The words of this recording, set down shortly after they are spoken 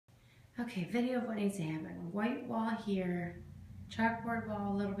Okay, video of what needs to happen. White wall here, chalkboard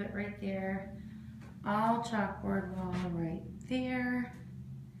wall a little bit right there, all chalkboard wall right there.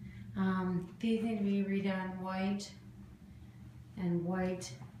 These need to be redone white and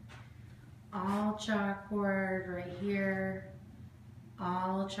white. All chalkboard right here,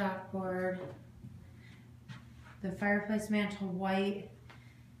 all chalkboard. The fireplace mantle white,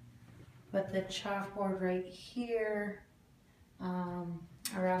 but the chalkboard right here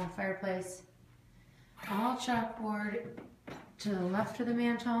around the fireplace, all chalkboard to the left of the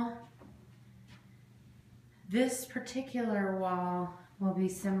mantle. This particular wall will be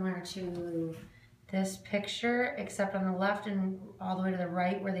similar to this picture, except on the left and all the way to the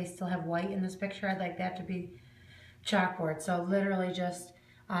right where they still have white in this picture. I'd like that to be chalkboard. So literally just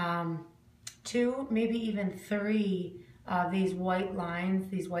 2, maybe even 3 of these white lines,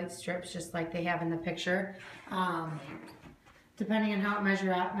 these white strips, just like they have in the picture. Depending on how it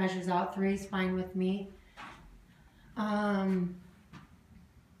measures out, 3 is fine with me.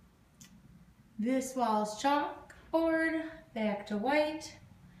 This wall is chalkboard, back to white,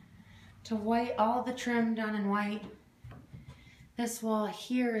 all the trim done in white. This wall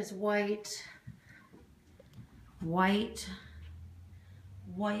here is white, white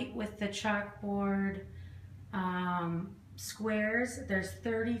with the chalkboard squares. There's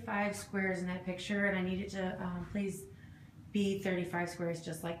 35 squares in that picture, and I need it to please be 35 squares,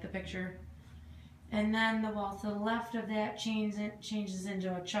 just like the picture. And then the wall to the left of that changes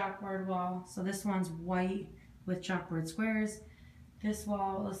into a chalkboard wall. So this one's white with chalkboard squares. This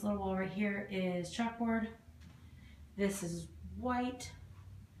wall, this little wall right here is chalkboard. This is white.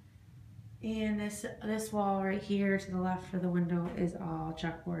 And this wall right here to the left of the window is all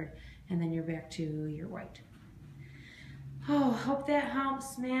chalkboard. And then you're back to your white. Oh, hope that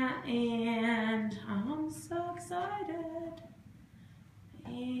helps, Matt. And I'm so excited.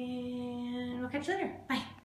 And we'll catch you later. Bye.